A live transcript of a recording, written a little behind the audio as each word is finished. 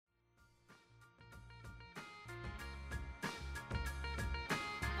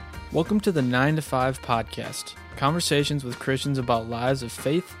Welcome to the 9 to 5 podcast, conversations with Christians about lives of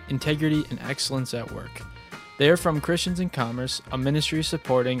faith, integrity, and excellence at work. They are from Christians in Commerce, a ministry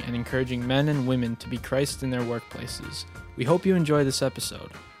supporting and encouraging men and women to be Christ in their workplaces. We hope you enjoy this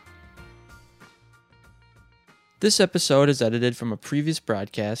episode. This episode is edited from a previous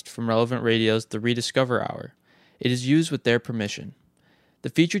broadcast from Relevant Radio's The Rediscover Hour. It is used with their permission. The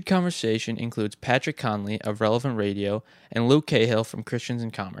featured conversation includes Patrick Conley of Relevant Radio and Luke Cahill from Christians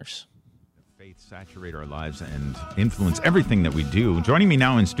in Commerce. Faith saturate our lives and influence everything that we do. Joining me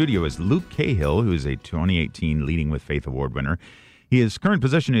now in studio is Luke Cahill, who is a 2018 Leading with Faith Award winner. His current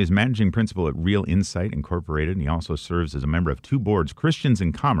position is managing principal at Real Insight Incorporated, and he also serves as a member of two boards, Christians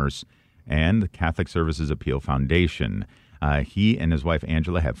in Commerce and the Catholic Services Appeal Foundation. He and his wife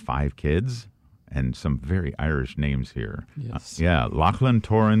Angela have 5 kids. And some very Irish names here. Yes. Lachlan,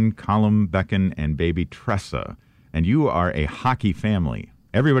 Torin, Colum, Becken, and baby Tressa. And you are a hockey family.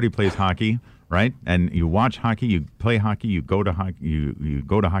 Everybody plays hockey, right? And you watch hockey, you play hockey, you go to hockey, you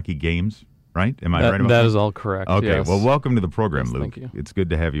go to hockey games, right? Am I right about that? That is all correct. Okay. Yes. Well, welcome to the program, Yes, Luke. thank you. It's good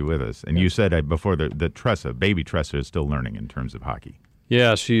to have you with us. And you said before that Tressa, baby Tressa, is still learning in terms of hockey.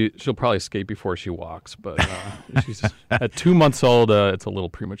 Yeah, she'll probably skate before she walks, but she's at 2 months old. It's a little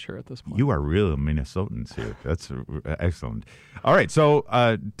premature at this point. You are real Minnesotans here. That's excellent. All right, so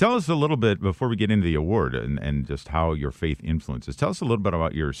tell us a little bit before we get into the award and just how your faith influences. Tell us a little bit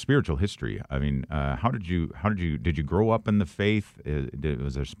about your spiritual history. I mean, did you grow up in the faith?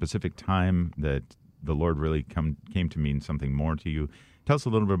 Was there a specific time that the Lord really came to mean something more to you? Tell us a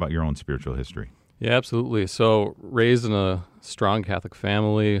little bit about your own spiritual history. Yeah, absolutely. So raised in a strong Catholic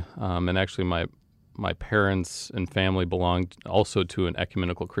family, and actually my parents and family belonged also to an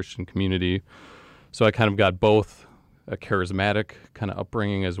ecumenical Christian community. So I kind of got both a charismatic kind of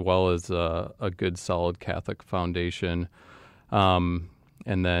upbringing as well as a good, solid Catholic foundation. And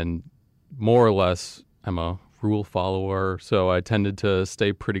then more or less, I'm a rule follower. So I tended to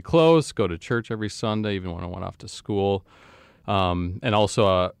stay pretty close, go to church every Sunday, even when I went off to school. And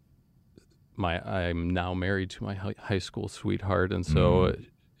also, I'm now married to my high school sweetheart, and so it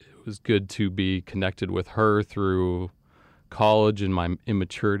was good to be connected with her through college and my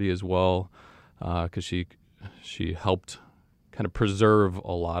immaturity as well, because she helped kind of preserve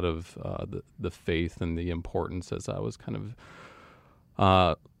a lot of the faith and the importance as I was kind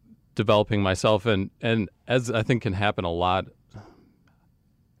of developing myself, and as I think can happen a lot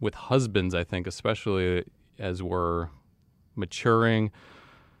with husbands, I think especially as we're maturing.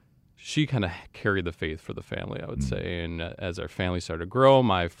 She kind of carried the faith for the family, I would say. And as our family started to grow,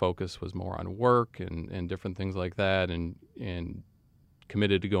 my focus was more on work and different things like that, and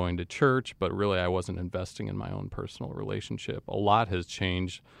committed to going to church. But really, I wasn't investing in my own personal relationship. A lot has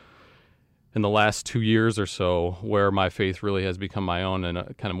changed in the last 2 years or so, where my faith really has become my own.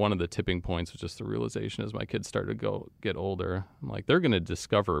 And kind of one of the tipping points was just the realization as my kids started to get older, I'm like, they're going to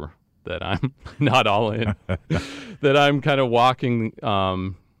discover that I'm not all in, that I'm kind of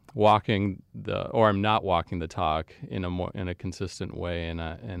I'm not walking the talk in a consistent way, and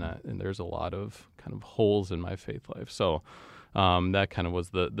there's a lot of kind of holes in my faith life. So that kind of was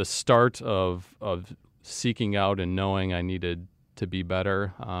the start of seeking out and knowing I needed to be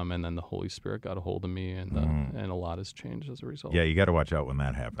better, and then the Holy Spirit got a hold of me, and a lot has changed as a result. Yeah, you got to watch out when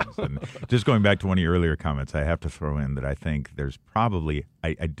that happens. And just going back to one of your earlier comments, I have to throw in that I think there's probably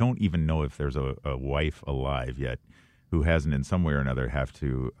I don't even know if there's a wife alive yet who hasn't in some way or another have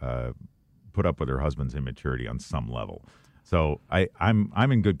to put up with her husband's immaturity on some level. So I'm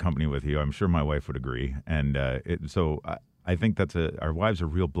in good company with you. I'm sure my wife would agree. And I think our wives are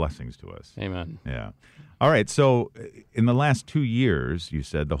real blessings to us. Amen. Yeah. All right. So in the last 2 years, you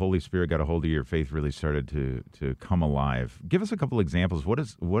said the Holy Spirit got a hold of your faith, really started to come alive. Give us a couple examples. What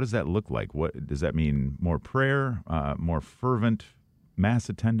does that look like? What does that mean? More prayer, more fervent mass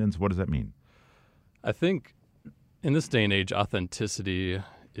attendance? What does that mean? I think in this day and age, authenticity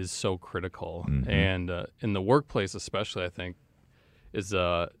is so critical, and in the workplace especially, I think, is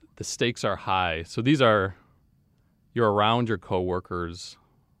the stakes are high. So you're around your coworkers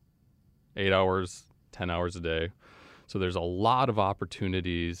 8 hours, 10 hours a day. So there's a lot of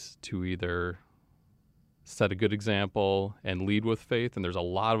opportunities to either set a good example and lead with faith, and there's a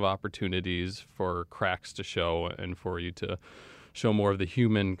lot of opportunities for cracks to show and for you to show more of the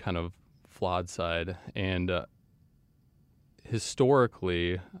human kind of flawed side. And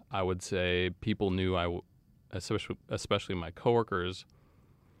historically, I would say people knew especially my coworkers,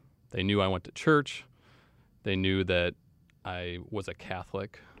 they knew I went to church. They knew that I was a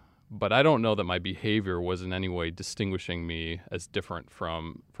Catholic, but I don't know that my behavior was in any way distinguishing me as different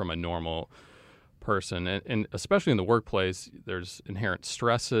from a normal person, and especially in the workplace, there's inherent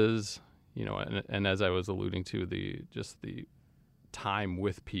stresses, and as I was alluding to, the time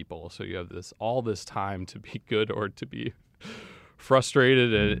with people. So you have all this time to be good or to be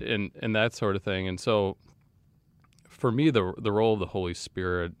frustrated and that sort of thing. And so for me, the role of the Holy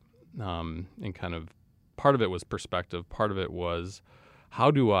Spirit, and kind of part of it was perspective, part of it was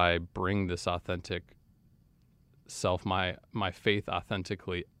how do I bring this authentic self, my faith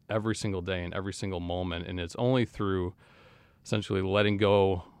authentically every single day and every single moment. And it's only through essentially letting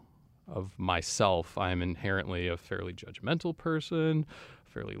go of myself. I'm inherently a fairly judgmental person, a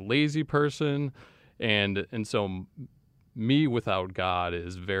fairly lazy person. And so me without God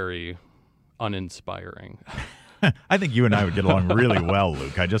is very uninspiring. I think you and I would get along really well,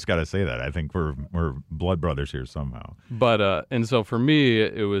 Luke. I just got to say that. I think we're blood brothers here somehow. But and so for me,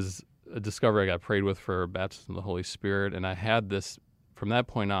 it was a discovery. I got prayed with for baptism of the Holy Spirit, and I had this, from that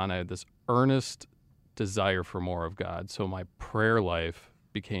point on, I had this earnest desire for more of God. So my prayer life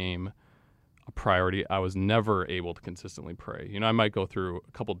became a priority. I was never able to consistently pray. I might go through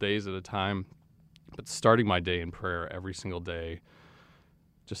a couple days at a time, but starting my day in prayer every single day,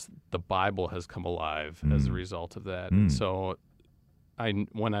 just the Bible has come alive as a result of that. And so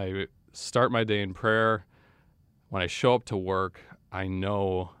when I start my day in prayer, when I show up to work, I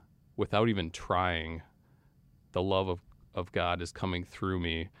know without even trying, the love of God is coming through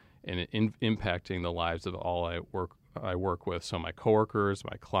me and impacting the lives of all I work with. So my coworkers,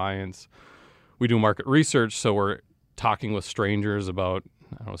 my clients. We do market research, so we're talking with strangers about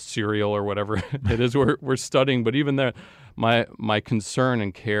cereal or whatever it is we're studying. But even there, my concern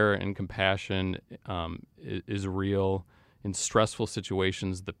and care and compassion is real. In stressful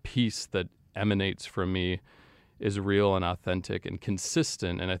situations, the peace that emanates from me is real and authentic and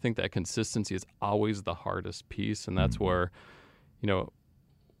consistent. And I think that consistency is always the hardest piece. And that's where,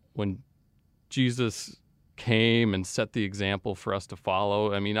 when Jesus came and set the example for us to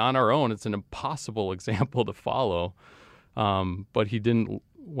follow, I mean, on our own, it's an impossible example to follow. But he didn't,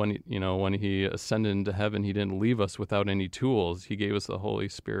 when he ascended into heaven, he didn't leave us without any tools. He gave us the Holy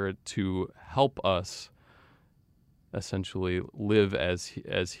Spirit to help us essentially live as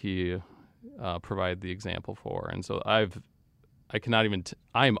he provide the example for. And so I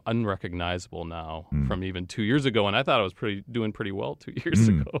am unrecognizable now from even 2 years ago, and I thought I was doing pretty well 2 years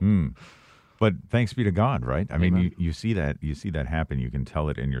ago. But thanks be to God, right? I mean, Amen. you see that happen. You can tell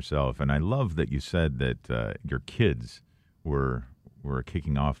it in yourself. And I love that you said that your kids were a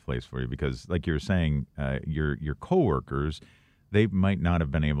kicking off place for you, because, like you were saying, your coworkers, they might not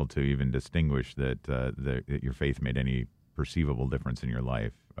have been able to even distinguish that your faith made any perceivable difference in your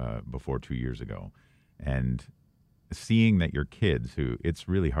life before 2 years ago. And seeing that your kids, who it's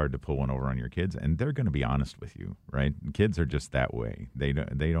really hard to pull one over on your kids, and they're going to be honest with you, right? Kids are just that way. They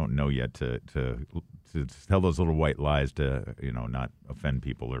don't know yet to tell those little white lies to not offend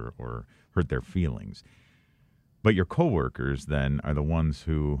people or hurt their feelings. But your coworkers then are the ones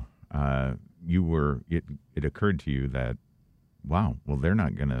who it occurred to you that, wow, well, they're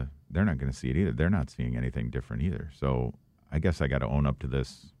not gonna see it either. They're not seeing anything different either. So I guess I got to own up to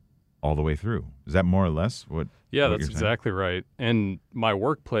this all the way through. Is that more or less what? Yeah, what that's exactly right. And my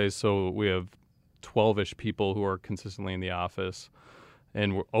workplace, so we have 12-ish people who are consistently in the office,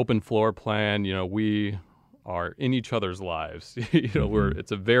 and we're open floor plan. We are in each other's lives.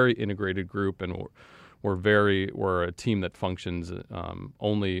 It's a very integrated group, and we're a team that functions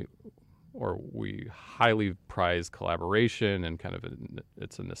we highly prize collaboration, and kind of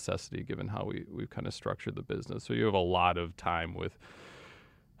it's a necessity given how we've kind of structured the business. So you have a lot of time with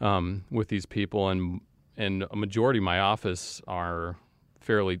these people, and a majority of my office are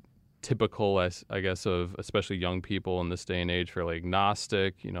fairly typical, I guess, of especially young people in this day and age, fairly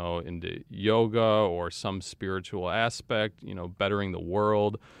agnostic, into yoga or some spiritual aspect, bettering the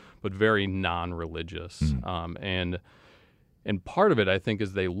world, but very non-religious. And part of it, I think,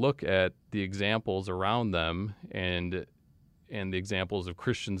 is they look at the examples around them and the examples of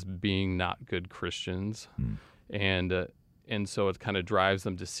Christians being not good Christians. And so it kind of drives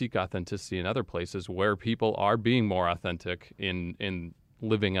them to seek authenticity in other places where people are being more authentic in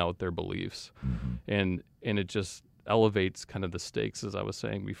living out their beliefs. And it just elevates kind of the stakes, as I was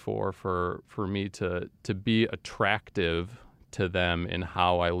saying before, for me to be attractive to them in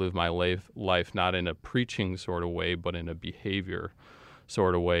how I live my life, not in a preaching sort of way, but in a behavior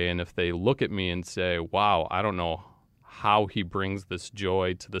sort of way. And if they look at me and say, wow, I don't know how he brings this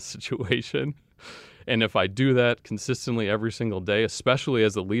joy to the situation. And if I do that consistently every single day, especially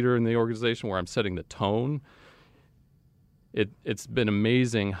as a leader in the organization where I'm setting the tone, it's been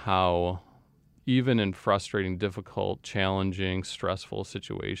amazing how even in frustrating, difficult, challenging, stressful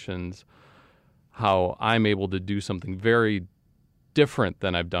situations, how I'm able to do something very different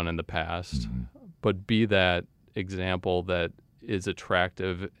than I've done in the past, but be that example that is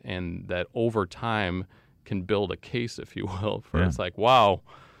attractive and that over time can build a case, if you will, for it's like, wow,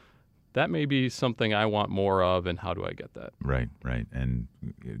 that may be something I want more of, and how do I get that? Right. And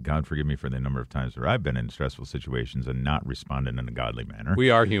God forgive me for the number of times where I've been in stressful situations and not responded in a godly manner. We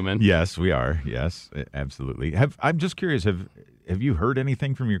are human. Yes, we are. Yes, absolutely. I'm just curious, have you heard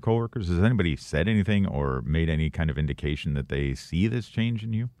anything from your coworkers? Has anybody said anything or made any kind of indication that they see this change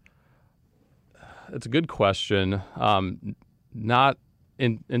in you? It's a good question. Not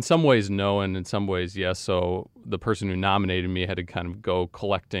in some ways, no, and in some ways, yes. So the person who nominated me had to kind of go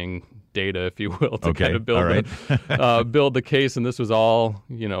collecting data, if you will, to kind of build build the case. And this was all,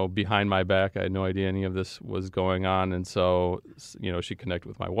 behind my back. I had no idea any of this was going on. And so, she connected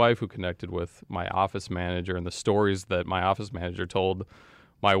with my wife, who connected with my office manager, and the stories that my office manager told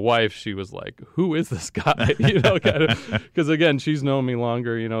my wife, she was like, "Who is this guy?" Because again, she's known me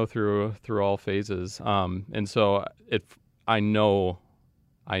longer, through all phases. And so I know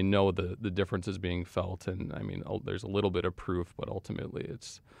the difference is being felt, and I mean, there's a little bit of proof, but ultimately,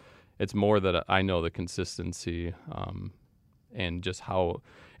 it's more that I know the consistency, and just how,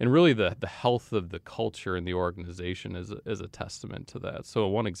 and really the health of the culture in the organization is a testament to that. So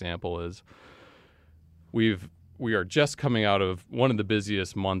one example is we are just coming out of one of the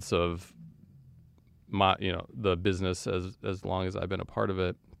busiest months of the business as long as I've been a part of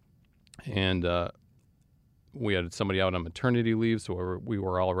it, and we had somebody out on maternity leave, so we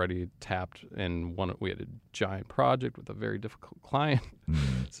were already tapped, and we had a giant project with a very difficult client,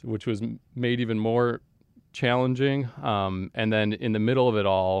 which was made even more challenging. And then in the middle of it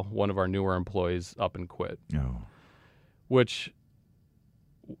all, one of our newer employees up and quit, which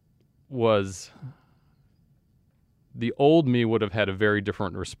was, the old me would have had a very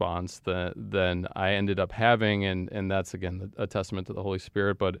different response than I ended up having, and that's, again, a testament to the Holy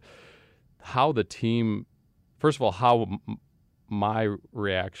Spirit. But how the team, first of all, how my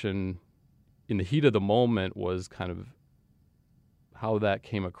reaction in the heat of the moment was kind of how that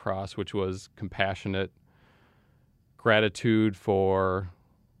came across, which was compassionate, gratitude for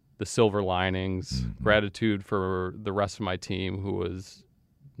the silver linings, gratitude for the rest of my team who was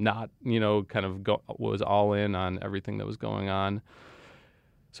not, was all in on everything that was going on.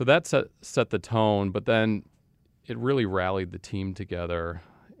 So that set the tone, but then it really rallied the team together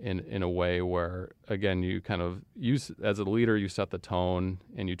in a way where, again, you kind of as a leader, you set the tone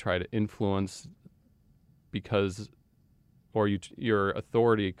and you try to influence your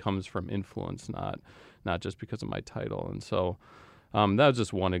authority comes from influence, not just because of my title. And so that was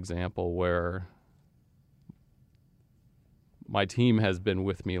just one example where my team has been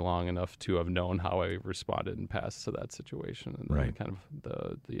with me long enough to have known how I responded in past to that situation, and then kind of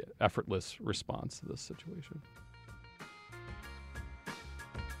the effortless response to this situation.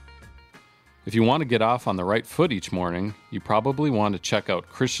 If you want to get off on the right foot each morning, you probably want to check out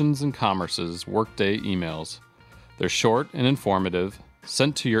Christians in Commerce's Workday emails. They're short and informative,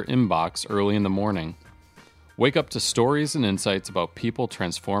 sent to your inbox early in the morning. Wake up to stories and insights about people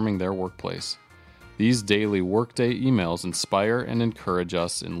transforming their workplace. These daily Workday emails inspire and encourage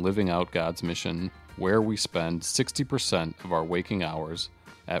us in living out God's mission, where we spend 60% of our waking hours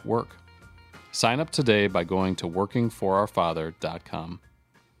at work. Sign up today by going to workingforourfather.com.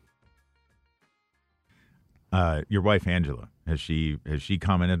 Your wife, Angela, has she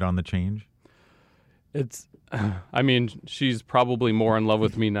commented on the change? She's probably more in love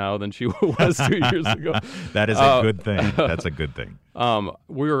with me now than she was 2 years ago. That is a good thing. That's a good thing.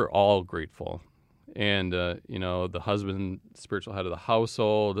 We're all grateful. And, the husband, spiritual head of the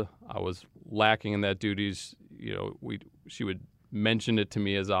household, I was lacking in that duties. She would mention it to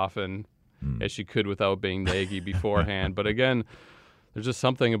me as often as she could without being naggy beforehand. But again, there's just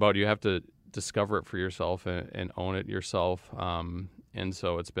something about you have to discover it for yourself and own it yourself. And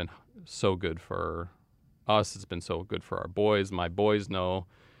so it's been so good for us. It's been so good for our boys. My boys know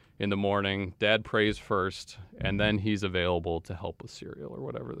in the morning, Dad prays first, and then he's available to help with cereal or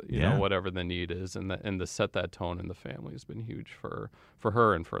whatever whatever the need is. And to set that tone in the family has been huge for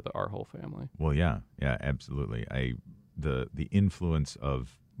her and for our whole family. Well, yeah, absolutely. The influence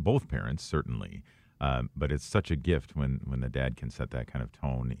of both parents, certainly. But it's such a gift when the dad can set that kind of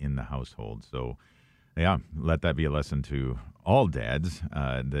tone in the household. So, let that be a lesson to all dads.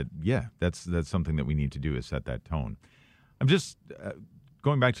 That's something that we need to do, is set that tone. I'm just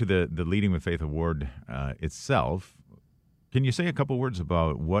going back to the Leading with Faith Award itself. Can you say a couple words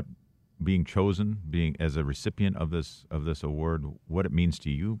about what being chosen, being as a recipient of this award, what it means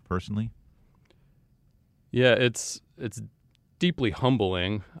to you personally? Yeah, it's deeply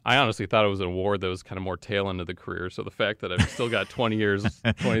humbling. I honestly thought it was an award that was kind of more tail end of the career. So the fact that I've still got 20 years,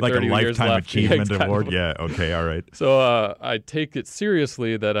 20, like 30 a years lifetime left. achievement award. Yeah. Okay. All right. So I take it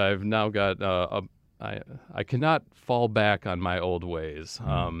seriously that I've now got I cannot fall back on my old ways.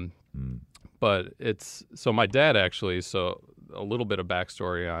 But so my dad actually, so a little bit of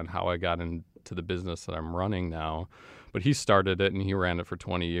backstory on how I got into the business that I'm running now. But he started it and he ran it for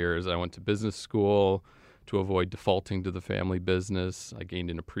 20 years. I went to business school to avoid defaulting to the family business. I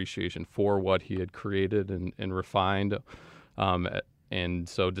gained an appreciation for what he had created and refined, and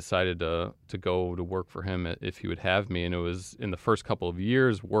so decided to go to work for him if he would have me. And it was in the first couple of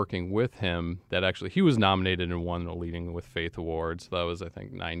years working with him that actually he was nominated and won the Leading with Faith Award. So that was, I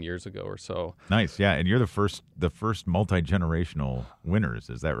think, 9 years ago or so. Nice, yeah. And you're the first multi-generational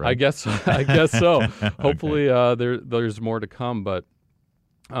winners. Is that right? I guess so. Hopefully, there's more to come. But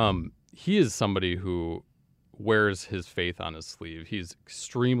he is somebody who wears his faith on his sleeve. He's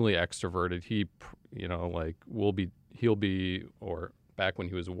extremely extroverted. He'll be, or back when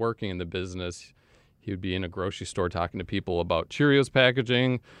he was working in the business, he would be in a grocery store talking to people about Cheerios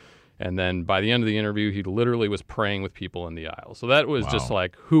packaging. And then by the end of the interview, he literally was praying with people in the aisle. So that was just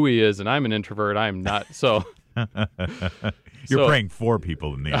like who he is. And I'm an introvert. I'm not. So you're praying for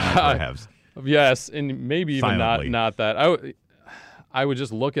people in the aisle, perhaps. Yes. And maybe even Silently. not that. I would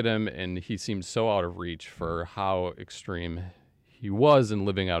just look at him, and he seemed so out of reach for how extreme he was in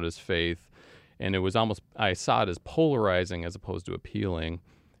living out his faith. And it was almost, I saw it as polarizing as opposed to appealing,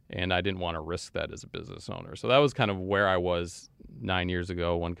 and I didn't want to risk that as a business owner. So that was kind of where I was 9 years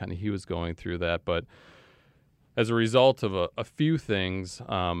ago when kind of he was going through that. But as a result of a few things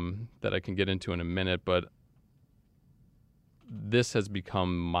that I can get into in a minute, but this has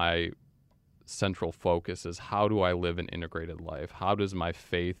become my central focus is how do I live an integrated life? How does my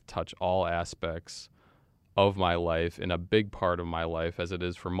faith touch all aspects of my life? And a big part of my life, as it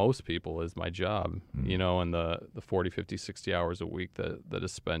is for most people, is my job, and the 40, 50, 60 hours a week that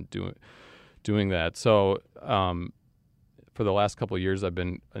is spent doing that. So for the last couple of years, I've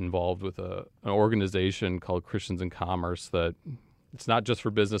been involved with an organization called Christians in Commerce that it's not just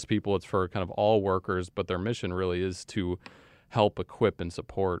for business people, it's for kind of all workers, but their mission really is to help equip and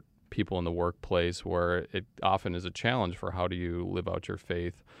support people in the workplace where it often is a challenge for how do you live out your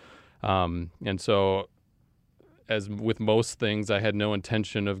faith. And so as with most things, I had no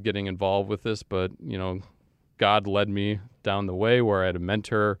intention of getting involved with this, but, God led me down the way where I had a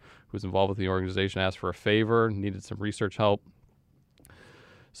mentor who was involved with the organization, asked for a favor, needed some research help.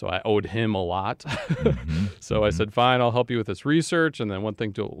 So I owed him a lot. So I said, fine, I'll help you with this research. And then one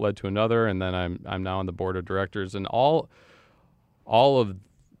thing led to another. And then I'm now on the board of directors. And all of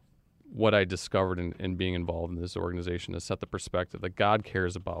what I discovered in being involved in this organization is set the perspective that God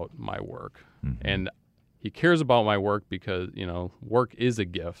cares about my work. And he cares about my work because, work is a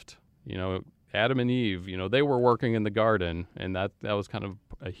gift. Adam and Eve, they were working in the garden, and that was kind of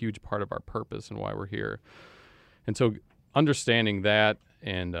a huge part of our purpose and why we're here. And so understanding that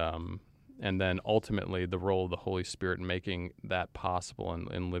and then ultimately the role of the Holy Spirit in making that possible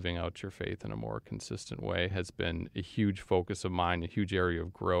and living out your faith in a more consistent way has been a huge focus of mine, a huge area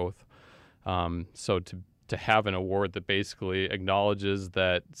of growth. So to have an award that basically acknowledges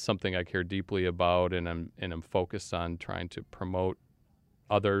that something I care deeply about and I'm focused on trying to promote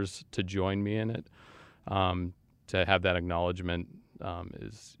others to join me in it, to have that acknowledgement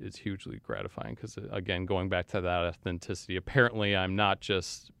is hugely gratifying because, again, going back to that authenticity, apparently I'm not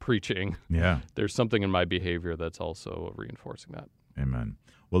just preaching. Yeah. There's something in my behavior that's also reinforcing that. Amen.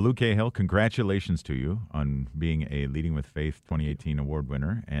 Well, Luke Cahill, congratulations to you on being a Leading with Faith 2018 award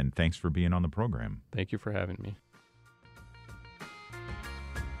winner, and thanks for being on the program. Thank you for having me.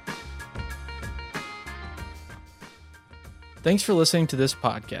 Thanks for listening to this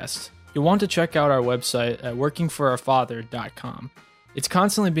podcast. You'll want to check out our website at workingforourfather.com. It's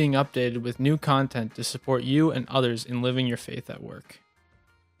constantly being updated with new content to support you and others in living your faith at work.